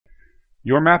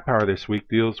Your math power this week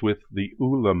deals with the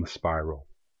Ulam spiral.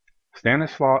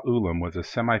 Stanislaw Ulam was a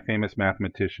semi-famous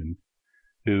mathematician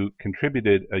who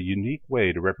contributed a unique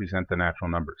way to represent the natural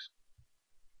numbers.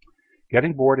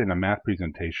 Getting bored in a math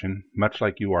presentation, much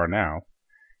like you are now,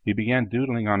 he began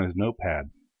doodling on his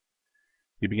notepad.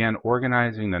 He began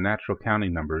organizing the natural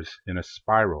counting numbers in a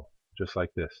spiral, just like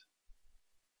this.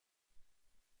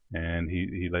 And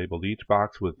he labeled each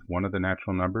box with one of the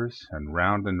natural numbers, and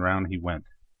round he went.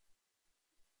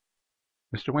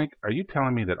 Mr. Wink, are you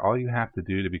telling me that all you have to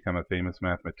do to become a famous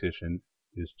mathematician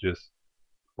is just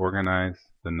organize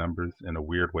the numbers in a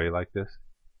weird way like this?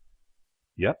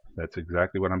 Yep, that's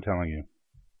exactly what I'm telling you.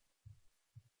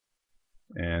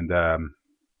 And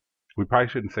we probably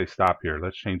shouldn't say stop here.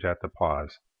 Let's change that to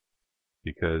pause,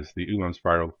 because the Ulam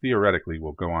spiral theoretically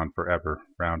will go on forever,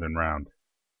 round and round.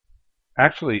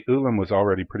 Actually, Ulam was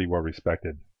already pretty well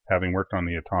respected, having worked on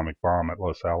the atomic bomb at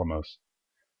Los Alamos.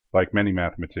 Like many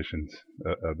mathematicians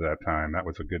of that time, that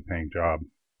was a good paying job.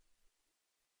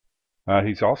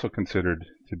 He's also considered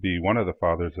to be one of the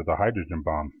fathers of the hydrogen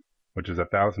bomb, which is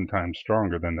 1,000 times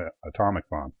stronger than the atomic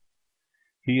bomb.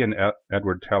 He and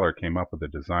Edward Teller came up with the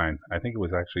design. I think it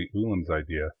was actually Ulam's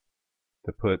idea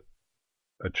to put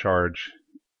a charge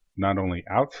not only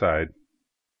outside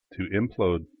to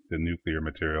implode the nuclear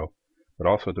material, but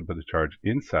also to put a charge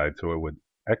inside so it would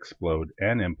explode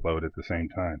and implode at the same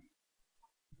time.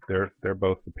 They're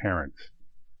both the parents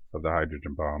of the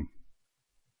hydrogen bomb.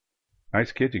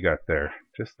 Nice kid you got there,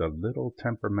 just a little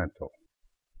temperamental.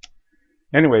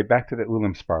 Anyway, back to the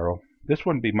Ulam spiral. This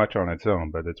wouldn't be much on its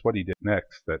own, but it's what he did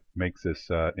next that makes this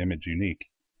image unique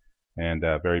and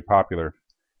very popular.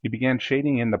 He began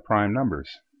shading in the prime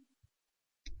numbers.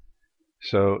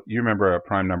 So you remember a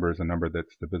prime number is a number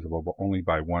that's divisible only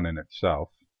by 1 in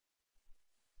itself.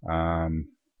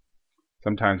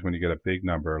 Sometimes when you get a big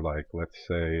number, like let's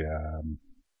say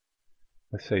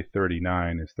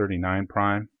 39, is 39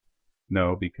 prime?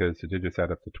 No, because the digits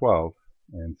add up to 12,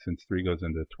 and since 3 goes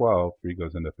into 12, 3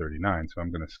 goes into 39, so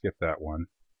I'm going to skip that one.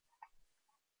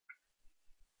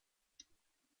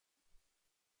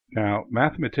 Now,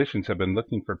 mathematicians have been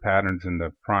looking for patterns in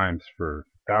the primes for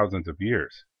thousands of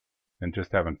years, and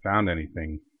just haven't found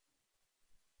anything,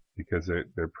 because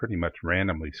they're pretty much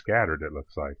randomly scattered, it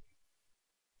looks like.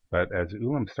 But as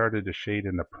Ulam started to shade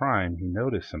in the prime, he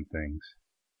noticed some things.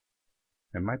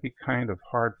 It might be kind of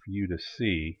hard for you to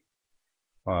see,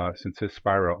 since this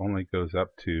spiral only goes up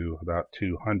to about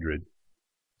 200.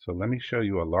 So let me show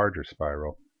you a larger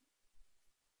spiral.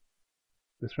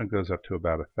 This one goes up to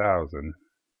about 1,000.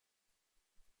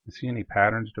 You see any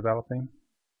patterns developing?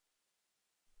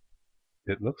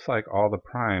 It looks like all the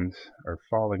primes are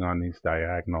falling on these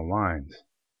diagonal lines.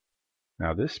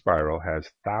 Now this spiral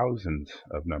has thousands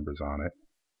of numbers on it,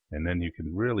 and then you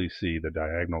can really see the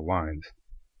diagonal lines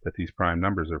that these prime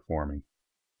numbers are forming.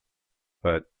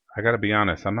 But I gotta be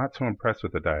honest, I'm not so impressed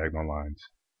with the diagonal lines.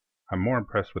 I'm more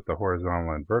impressed with the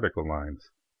horizontal and vertical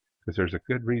lines, because there's a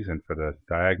good reason for the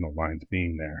diagonal lines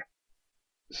being there.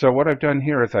 So what I've done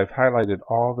here is I've highlighted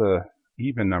all the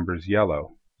even numbers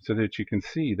yellow, so that you can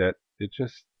see that it's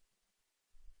just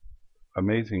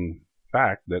amazing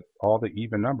fact that all the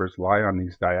even numbers lie on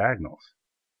these diagonals,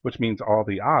 which means all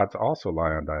the odds also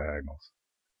lie on diagonals.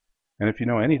 And if you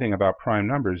know anything about prime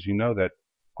numbers, you know that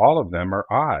all of them are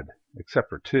odd, except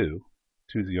for 2.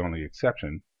 2 is the only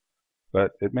exception.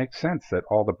 But it makes sense that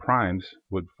all the primes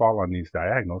would fall on these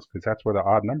diagonals, because that's where the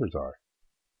odd numbers are.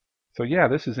 So yeah,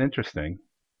 this is interesting.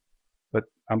 But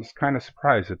I'm kind of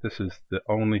surprised that this is the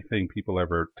only thing people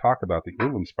ever talk about the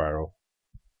Ulam spiral,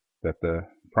 that the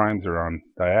primes are on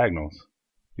diagonals,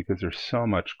 because there's so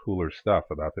much cooler stuff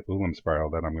about the Ulam spiral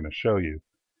that I'm going to show you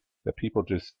that people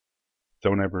just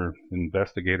don't ever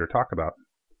investigate or talk about,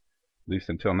 at least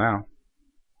until now.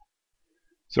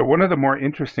 So one of the more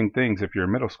interesting things, if you're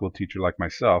a middle school teacher like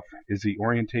myself, is the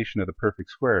orientation of the perfect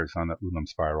squares on the Ulam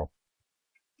spiral.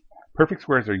 Perfect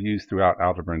squares are used throughout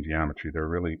algebra and geometry. They're a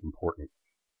really important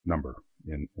number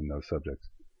in those subjects.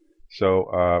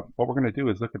 So what we're going to do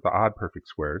is look at the odd perfect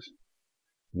squares.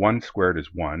 1 squared is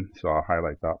 1, so I'll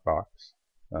highlight that box.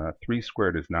 3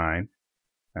 squared is 9.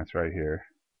 That's right here.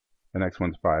 The next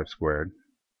one's 5 squared,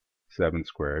 7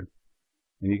 squared.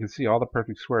 And you can see all the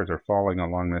perfect squares are falling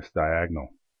along this diagonal.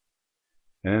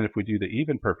 And then if we do the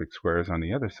even perfect squares on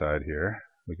the other side here,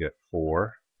 we get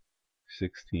 4,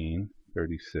 16,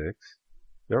 36.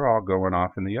 They're all going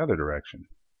off in the other direction.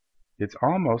 It's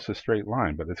almost a straight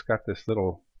line, but it's got this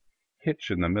little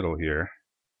hitch in the middle here.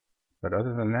 But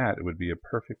other than that, it would be a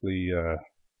perfectly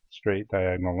straight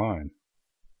diagonal line.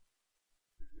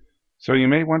 So you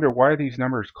may wonder, why are these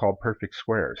numbers called perfect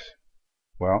squares?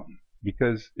 Well,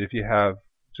 because if you have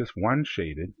just one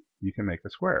shaded, you can make a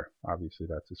square. Obviously,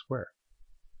 that's a square.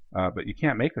 But you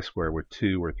can't make a square with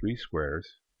 2 or 3 squares.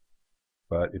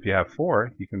 But if you have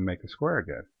 4, you can make a square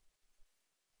again.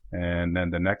 And then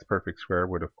the next perfect square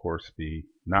would, of course, be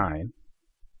 9.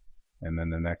 And then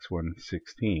the next one,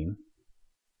 16.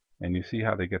 And you see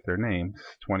how they get their names.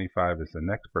 25 is the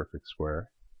next perfect square,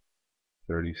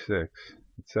 36,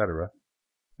 etc.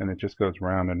 And it just goes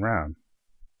round and round.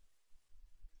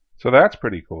 So that's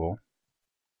pretty cool.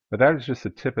 But that is just the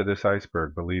tip of this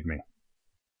iceberg, believe me.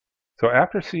 So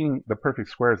after seeing the perfect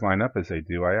squares line up as they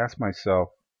do, I asked myself,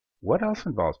 what else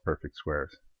involves perfect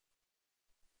squares?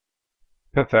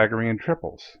 Pythagorean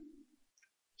triples.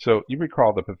 So you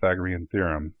recall the Pythagorean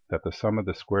theorem that the sum of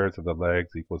the squares of the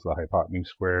legs equals the hypotenuse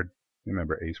squared.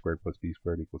 Remember, a squared plus b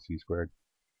squared equals c squared.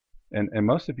 And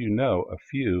most of you know a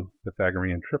few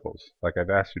Pythagorean triples. Like I've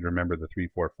asked you to remember the 3,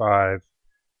 4, 5.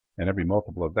 And every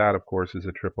multiple of that, of course, is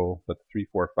a triple. But the 3,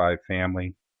 4, 5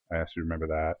 family, I asked you to remember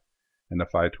that. And the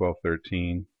 5, 12,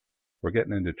 13. We're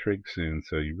getting into trig soon,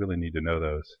 so you really need to know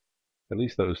those. At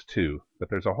least those two. But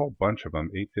there's a whole bunch of them.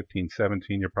 8, 15,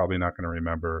 17, you're probably not going to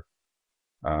remember.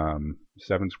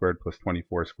 7 squared plus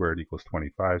 24 squared equals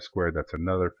 25 squared. That's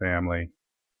another family.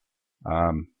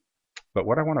 But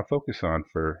what I want to focus on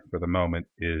for the moment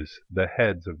is the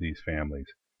heads of these families.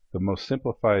 The most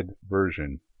simplified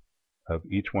version of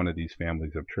each one of these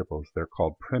families of triples. They're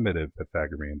called primitive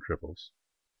Pythagorean triples.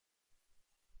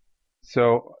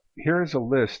 So here's a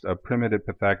list of primitive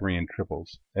Pythagorean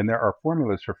triples. And there are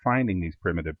formulas for finding these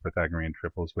primitive Pythagorean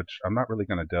triples, which I'm not really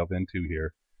going to delve into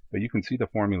here. But you can see the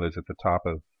formulas at the top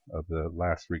of the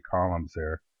last 3 columns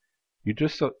there. You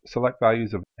just select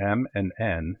values of m and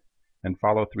n and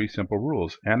follow 3 simple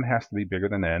rules. M has to be bigger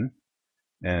than n,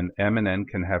 and m and n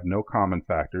can have no common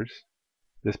factors.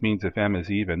 This means if m is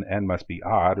even, n must be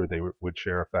odd, or they would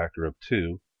share a factor of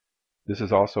 2. This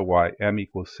is also why m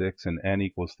equals 6 and n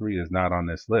equals 3 is not on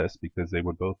this list, because they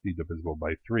would both be divisible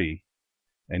by 3.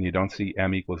 And you don't see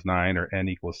m equals 9 or n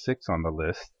equals 6 on the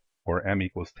list, or m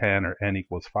equals 10 or n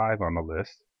equals 5 on the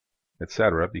list,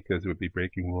 etc., because it would be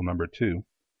breaking rule number 2.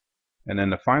 And then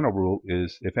the final rule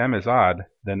is if m is odd,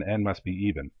 then n must be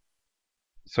even.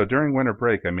 So during winter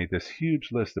break, I made this huge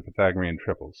list of Pythagorean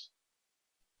triples.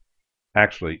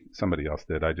 Actually, somebody else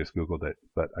did. I just Googled it,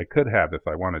 but I could have if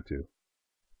I wanted to.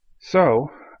 So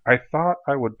I thought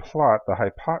I would plot the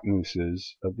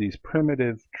hypotenuses of these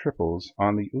primitive triples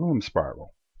on the Ulam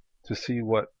spiral to see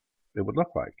what it would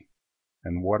look like.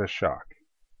 And what a shock.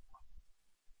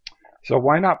 So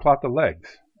why not plot the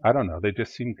legs? I don't know. They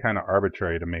just seem kind of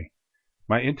arbitrary to me.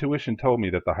 My intuition told me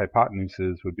that the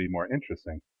hypotenuses would be more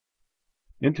interesting.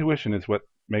 Intuition is what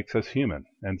makes us human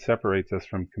and separates us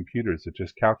from computers that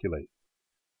just calculate.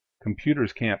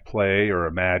 Computers can't play or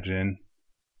imagine,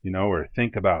 or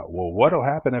think about, well, what'll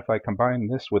happen if I combine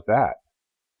this with that?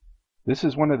 This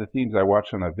is one of the themes I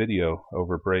watched on a video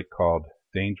over break called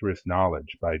Dangerous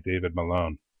Knowledge by David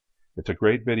Malone. It's a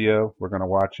great video. We're going to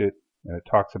watch it, and it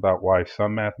talks about why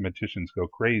some mathematicians go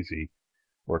crazy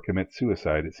or commit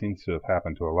suicide. It seems to have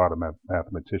happened to a lot of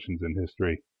mathematicians in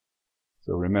history.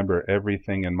 So remember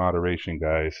everything in moderation,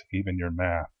 guys, even your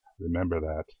math. Remember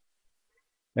that.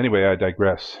 Anyway, I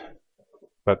digress.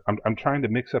 But I'm trying to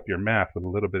mix up your math with a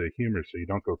little bit of humor so you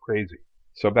don't go crazy.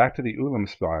 So back to the Ulam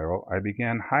spiral, I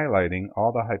began highlighting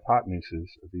all the hypotenuses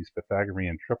of these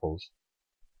Pythagorean triples.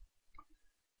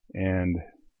 And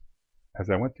as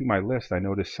I went through my list, I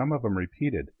noticed some of them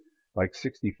repeated, like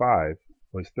 65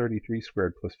 was 33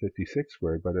 squared plus 56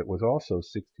 squared, but it was also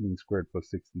 16 squared plus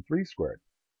 63 squared.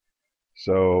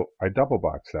 So I double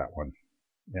boxed that one,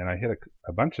 and I hit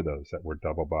a bunch of those that were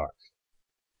double boxed.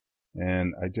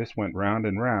 And I just went round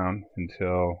and round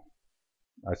until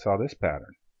I saw this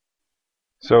pattern.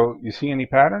 So you see any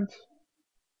patterns?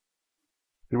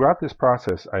 Throughout this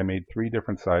process, I made 3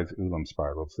 different size Ulam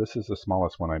spirals. This is the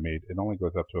smallest one I made. It only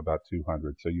goes up to about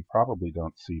 200, so you probably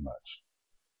don't see much.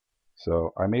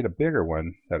 So I made a bigger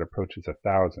one that approaches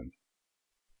 1,000.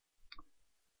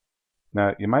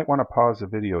 Now, you might want to pause the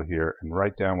video here and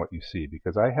write down what you see,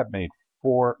 because I have made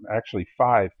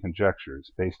 5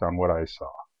 conjectures based on what I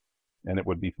saw. And it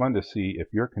would be fun to see if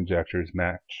your conjectures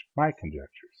match my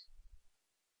conjectures.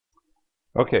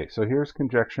 Okay, so here's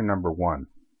conjecture number 1.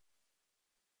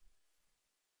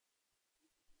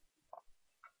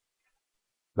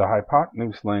 The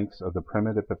hypotenuse lengths of the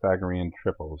primitive Pythagorean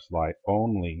triples lie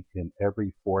only in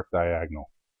every 4th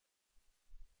diagonal.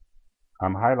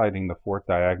 I'm highlighting the 4th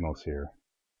diagonals here,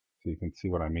 so you can see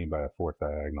what I mean by a 4th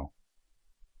diagonal.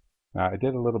 Now, I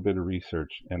did a little bit of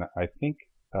research, and I think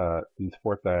these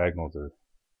 4th diagonals are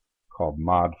called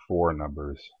mod 4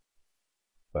 numbers.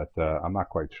 but I'm not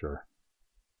quite sure.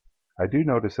 I do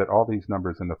notice that all these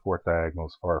numbers in the fourth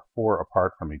diagonals are 4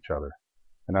 apart from each other,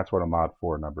 and that's what a mod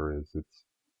 4 number is.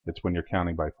 It's when you're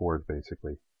counting by 4s,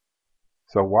 basically.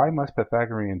 So why must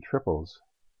Pythagorean triples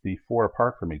be 4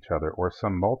 apart from each other, or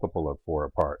some multiple of 4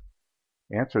 apart?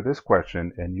 Answer this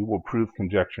question and you will prove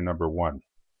conjecture number 1.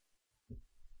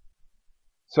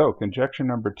 So conjecture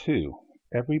number 2.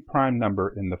 Every prime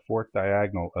number in the fourth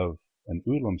diagonal of an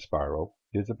Ulam spiral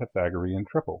is a Pythagorean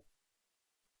triple.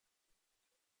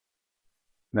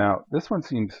 Now, this one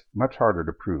seems much harder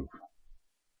to prove.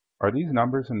 Are these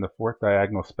numbers in the fourth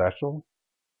diagonal special?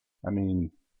 I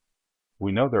mean,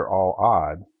 we know they're all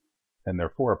odd, and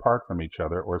they're 4 apart from each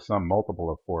other, or some multiple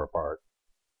of 4 apart.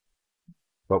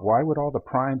 But why would all the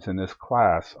primes in this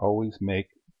class always make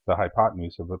the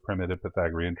hypotenuse of a primitive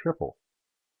Pythagorean triple?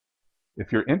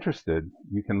 If you're interested,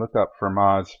 you can look up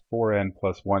Fermat's 4n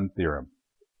plus 1 theorem,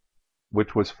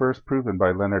 which was first proven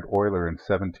by Leonhard Euler in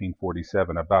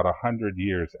 1747, about 100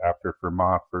 years after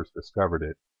Fermat first discovered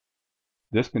it.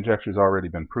 This conjecture has already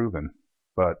been proven,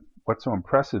 but what's so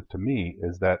impressive to me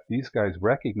is that these guys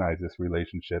recognize this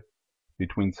relationship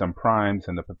between some primes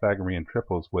and the Pythagorean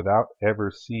triples without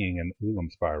ever seeing an Ulam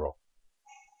spiral.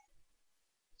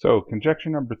 So conjecture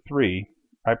number 3,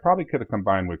 I probably could have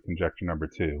combined with conjecture number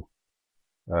 2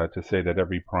 to say that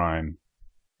every prime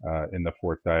in the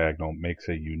fourth diagonal makes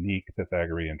a unique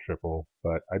Pythagorean triple,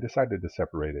 but I decided to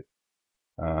separate it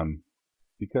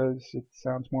because it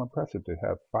sounds more impressive to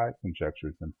have 5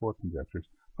 conjectures than 4 conjectures.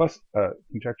 Plus,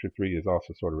 conjecture 3 is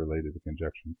also sort of related to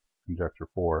conjecture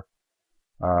 4.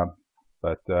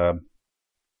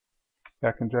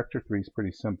 Yeah, conjecture 3 is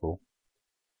pretty simple.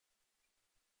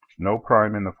 No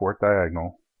prime in the fourth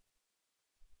diagonal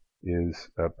is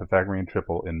a Pythagorean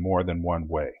triple in more than one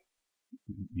way.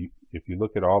 If you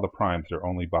look at all the primes, they're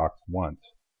only boxed once,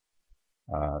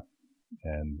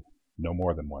 and no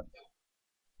more than once.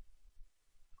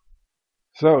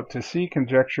 So to see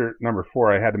conjecture number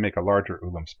 4, I had to make a larger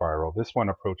Ulam spiral. This one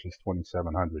approaches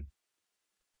 2700.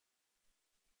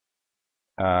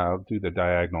 I'll do the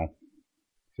diagonal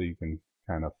so you can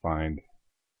kind of find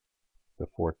the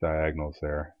fourth diagonals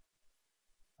there.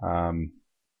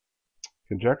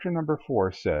 Conjecture number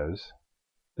 4 says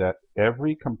that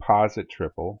every composite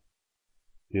triple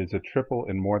is a triple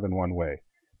in more than one way.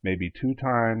 Maybe 2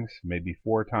 times, maybe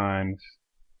 4 times.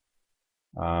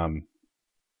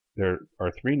 There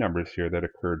are 3 numbers here that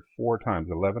occurred 4 times.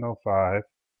 1105,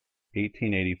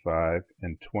 1885,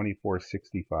 and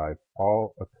 2465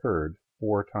 all occurred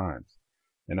 4 times.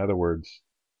 In other words,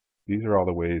 these are all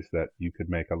the ways that you could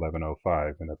make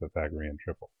 1105 in a Pythagorean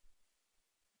triple.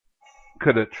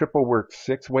 Could a triple work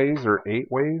 6 ways or 8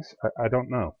 ways? I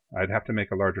don't know. I'd have to make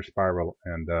a larger spiral,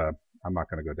 and I'm not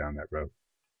going to go down that road.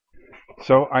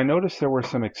 So I noticed there were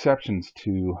some exceptions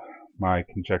to my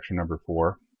conjecture number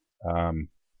 4.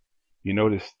 You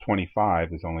notice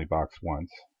 25 is only boxed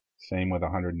once. Same with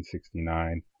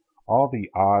 169. All the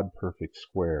odd perfect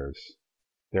squares,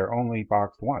 they're only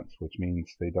boxed once, which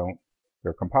means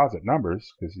they're composite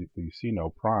numbers, because you see no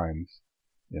primes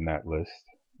in that list,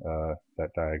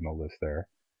 that diagonal list there.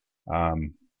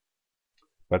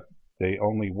 But they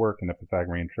only work in a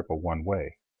Pythagorean triple one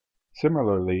way.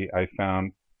 Similarly, I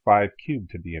found 5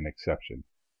 cubed to be an exception,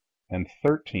 and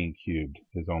 13 cubed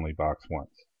is only boxed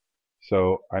once.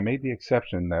 So I made the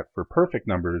exception that for perfect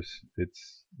numbers,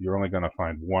 you're only going to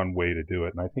find one way to do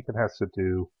it, and I think it has to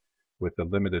do with the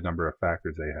limited number of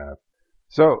factors they have.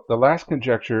 So the last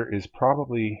conjecture is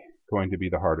probably going to be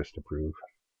the hardest to prove.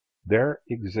 There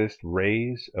exist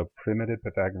rays of primitive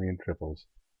Pythagorean triples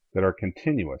that are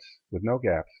continuous, with no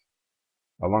gaps,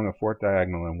 along a fourth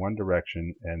diagonal in one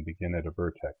direction and begin at a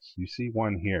vertex. You see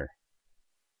one here.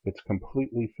 It's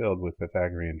completely filled with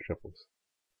Pythagorean triples,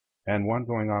 and one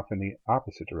going off in the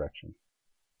opposite direction.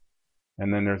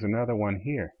 And then there's another one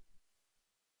here,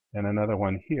 and another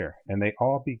one here, and they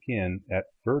all begin at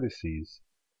vertices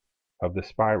of the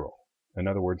spiral. In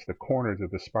other words, the corners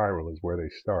of the spiral is where they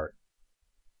start.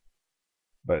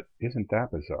 But isn't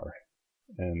that bizarre?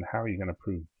 And how are you going to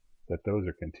prove that those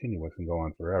are continuous and go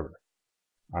on forever?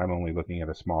 I'm only looking at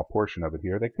a small portion of it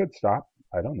here. They could stop.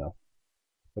 I don't know.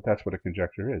 But that's what a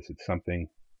conjecture is. It's something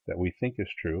that we think is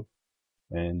true,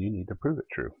 and you need to prove it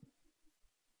true.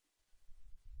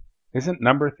 Isn't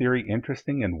number theory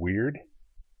interesting and weird?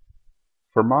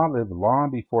 Fermat lived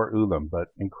long before Ulam, but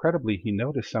incredibly he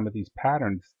noticed some of these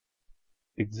patterns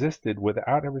existed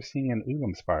without ever seeing an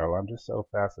Ulam spiral. I'm just so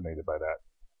fascinated by that.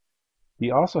 He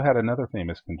also had another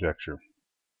famous conjecture,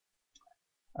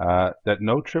 that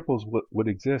no triples would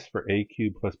exist for a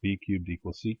cubed plus b cubed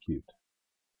equals c cubed.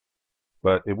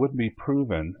 But it wouldn't be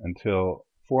proven until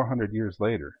 400 years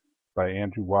later by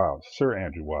Andrew Wiles, Sir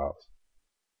Andrew Wiles.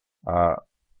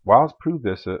 Wiles proved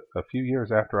this a few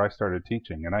years after I started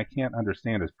teaching, and I can't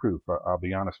understand his proof, I'll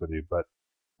be honest with you, but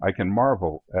I can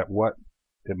marvel at what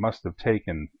it must have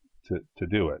taken to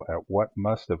do it, at what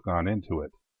must have gone into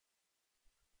it.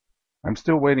 I'm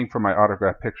still waiting for my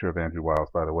autographed picture of Andrew Wiles,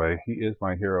 by the way. He is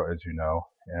my hero, as you know,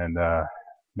 and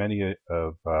many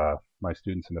of my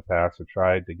students in the past have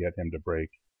tried to get him to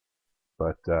break,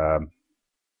 but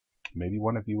maybe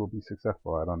one of you will be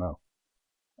successful, I don't know.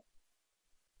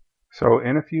 So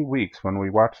in a few weeks, when we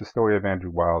watch the story of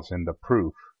Andrew Wiles in The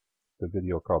Proof, the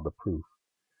video called The Proof,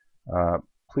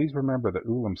 please remember the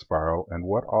Ulam spiral and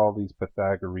what all these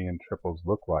Pythagorean triples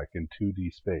look like in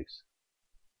 2D space.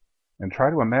 And try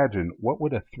to imagine, what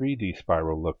would a 3D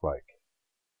spiral look like?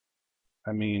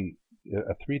 I mean,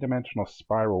 a three-dimensional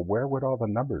spiral, where would all the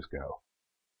numbers go?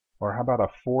 Or how about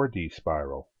a 4D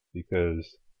spiral?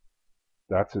 Because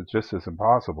that's just as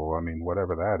impossible, I mean,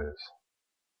 whatever that is.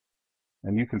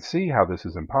 And you can see how this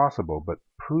is impossible, but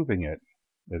proving it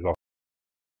is a